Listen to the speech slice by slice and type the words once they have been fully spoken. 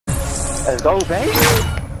Let's go, baby.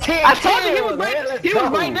 I told you he was right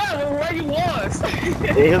there where he was.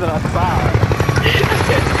 Yeah, he was on the side.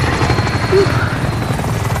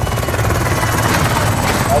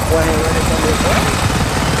 That boy ain't ready for this, bro.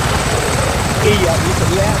 You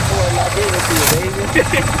asked for it, like, give it to you, baby.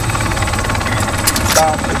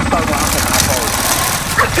 Stop, it's so long, I'm gonna hold.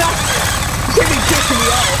 He be kicking me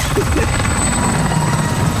off.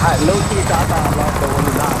 Low-key, I thought I lost it when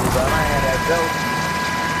you knocked me, but I had that joke.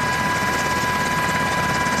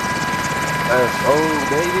 Oh,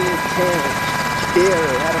 baby, still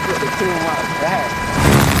had to put the 2 in my back.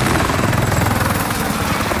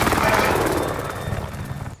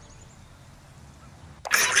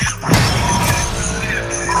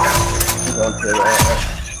 Don't do that.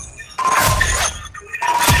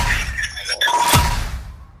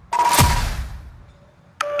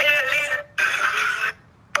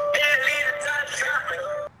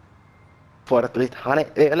 For the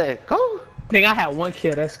 300, yeah, let's go. Nigga, I had 1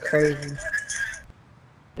 kill. That's crazy.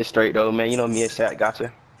 It's straight though, man. You know me and Shaq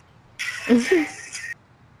gotcha.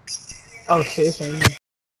 Oh shit, it's on me.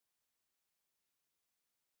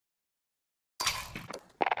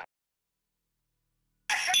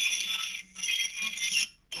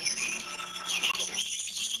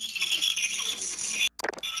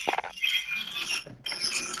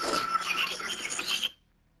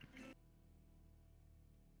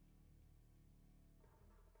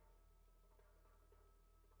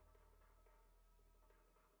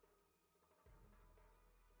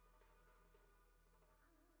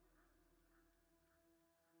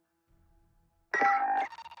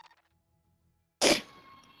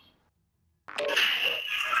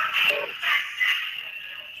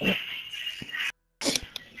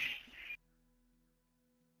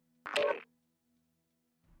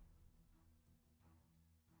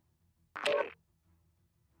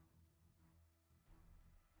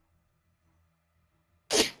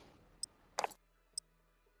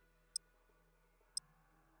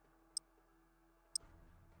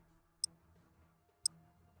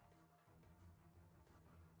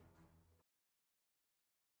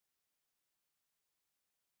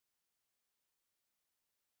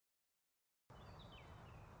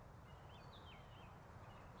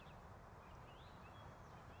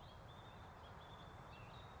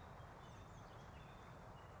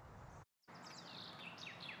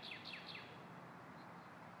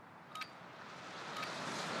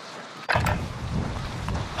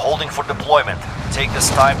 Holding for deployment. Take this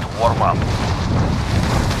time to warm up.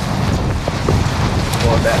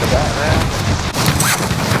 Going back to back, man.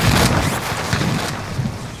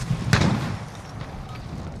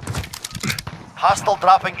 Hostile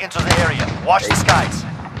dropping into the area. Watch the skies.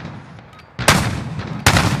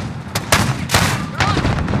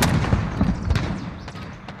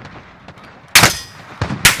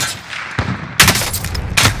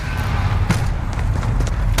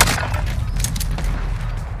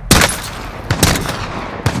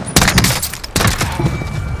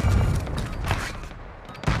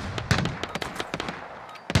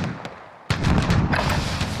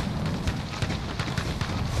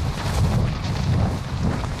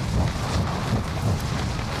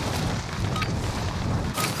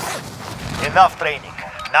 Enough training.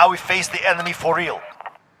 Now we face the enemy for real.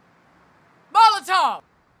 Molotov!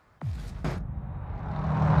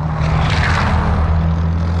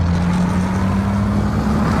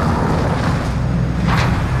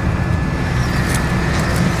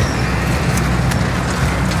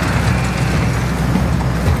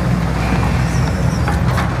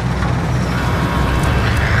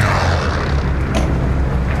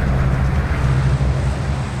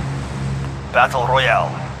 Battle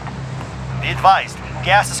Royale. Be advised,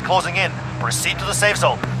 gas is closing in. Proceed to the safe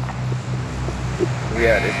zone.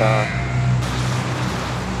 Yeah, this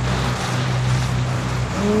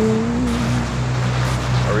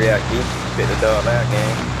Hurry up, Keith. Fit the dub that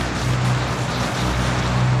game.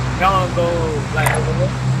 Y'all go like over here.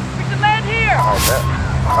 We should land here! Oh, that.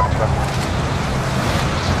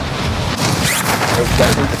 It's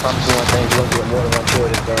better to come to one thing. You're gonna do more than one kill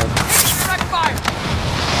this game. Direct fire!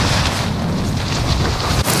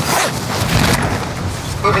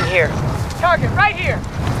 Moving here. Target right here!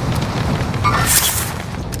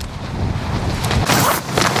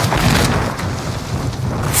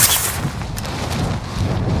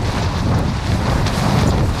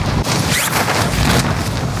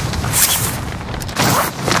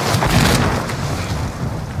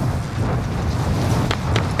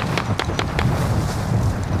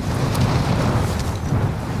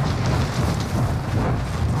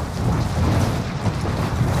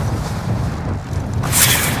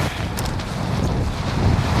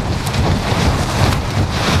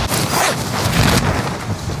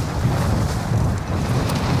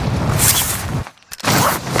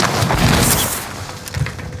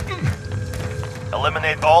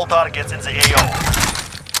 targets in the AO.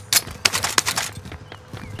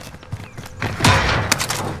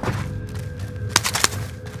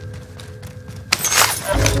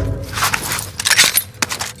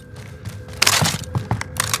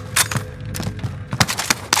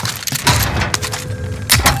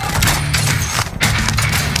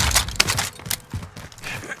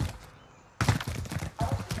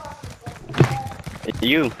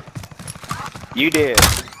 You did.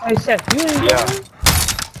 Hey, Chef, you ain't Yeah. going?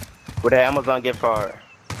 With the Amazon gift card.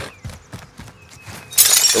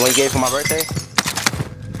 The one you gave for my birthday?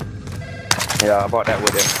 Yeah, I bought that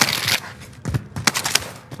with it.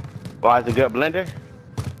 Why is it a good blender?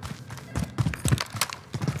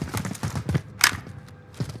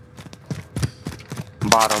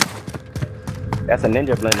 Bottom. That's a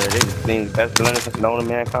Ninja blender. This is the best blender since known to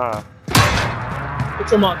mankind.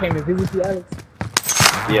 What's your mom came to visit you, Alex?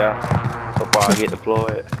 Yeah. Before I get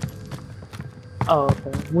deployed. Oh,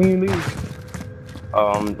 okay. When you leave?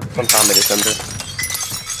 Sometime in December.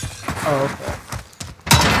 Oh, okay.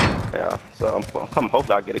 Yeah. So I'm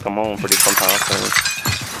hoping I get to come home pretty sometime soon.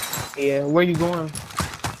 Yeah, where you going?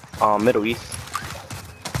 Middle East.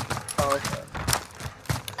 Oh, okay.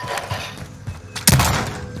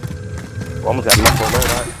 Almost got enough for a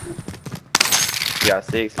loadout. You got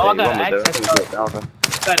 6. Oh, I Hey, got almost there. access We card. get 1,000.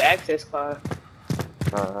 Got an access card.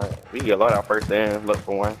 Alright. We can get a loadout first, then look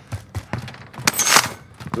for one.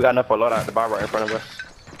 We got enough for a loadout to buy right in front of us.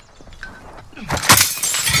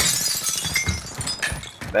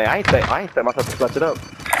 Dang, I ain't set myself to clutch it up.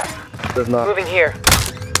 There's not. Moving here.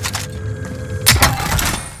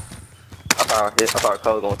 I thought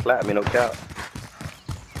Cole was gonna slap me, no cap.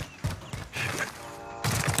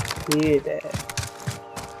 Yeah, that.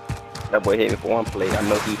 That boy hit me for one play. I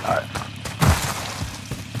know he hot.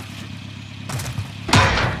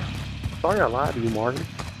 Sorry I lied to you, Martin.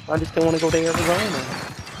 I just didn't want to go to Arizona.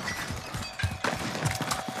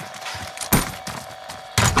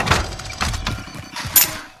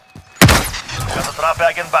 Got the drop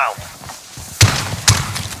bag inbound.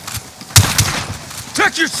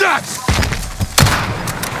 Check your shots!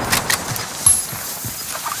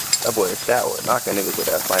 That boy is shot with knocking niggas with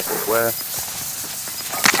that sniper. Where?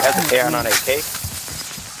 That's an AR-98K.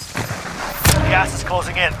 Gas is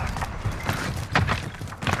closing in.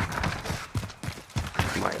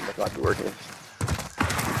 Might not be working.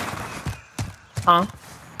 Huh?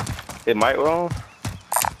 It might roll.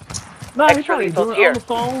 No, Extra he's probably lethal doing it here. on the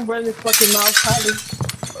phone, running his fucking mouth tight.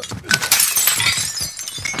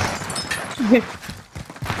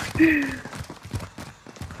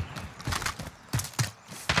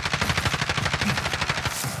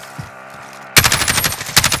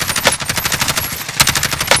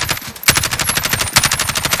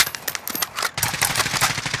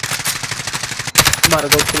 I'm about to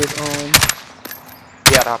go to his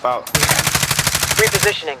He had to hop out.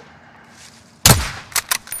 Repositioning.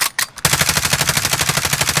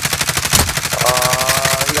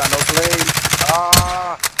 He got no plays.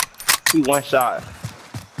 He one shot.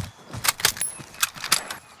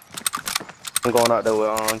 I'm going out there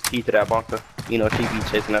with key to that bunker. You know, she be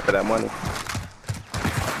chasing after that money.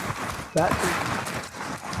 got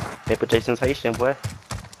Paper Jason's Haitian, boy.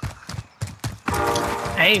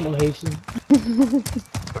 I ain't no Haitian.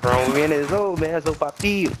 What's wrong with me and his old man? So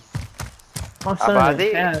papi. My How son about is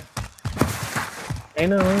that? bad.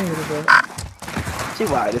 Ain't no wrong with it, She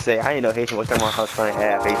lied to say, I ain't no Haitian. What's that my her son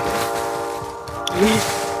half Haitian?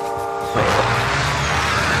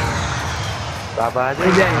 Bye-bye.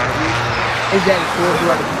 Exactly.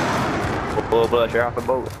 Full blood, you're off the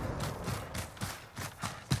boat.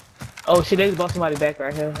 Oh shit, they just bought somebody back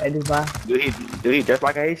right here at this bar. Do he dress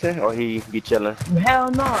like a Haitian or he be chilling?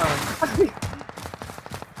 Hell no.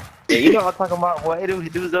 Yeah, you know what I'm talking about, boy. They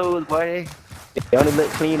do those, boy. They only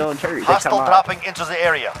look clean on church. They Hostile come out. dropping into the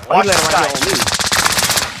area. Oh, Watch he the let him right skies. here on me.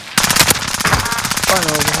 Fun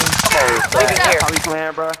over here. Leaving here. How we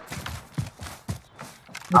playing, bro?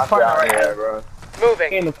 This partner right here. bro.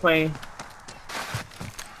 Moving. In the plane.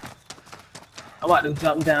 I'm about to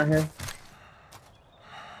jump down here.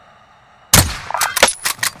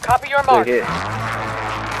 Copy your Good mark. hit.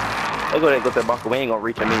 Let's go ahead and go to the bunker. We ain't gonna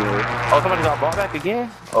reach him anyway. Oh, somebody got brought back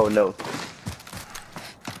again? Oh, no.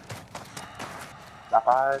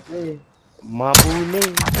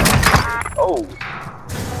 Mabule. Oh.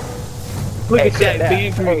 Look Hey, at click Shaq that.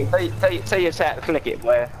 being green. Tell your chat to click it,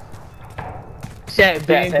 boy. Shaq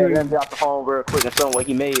being Let me green. off the phone real quick and show him what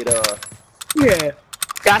he made. Yeah.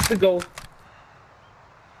 Got to go.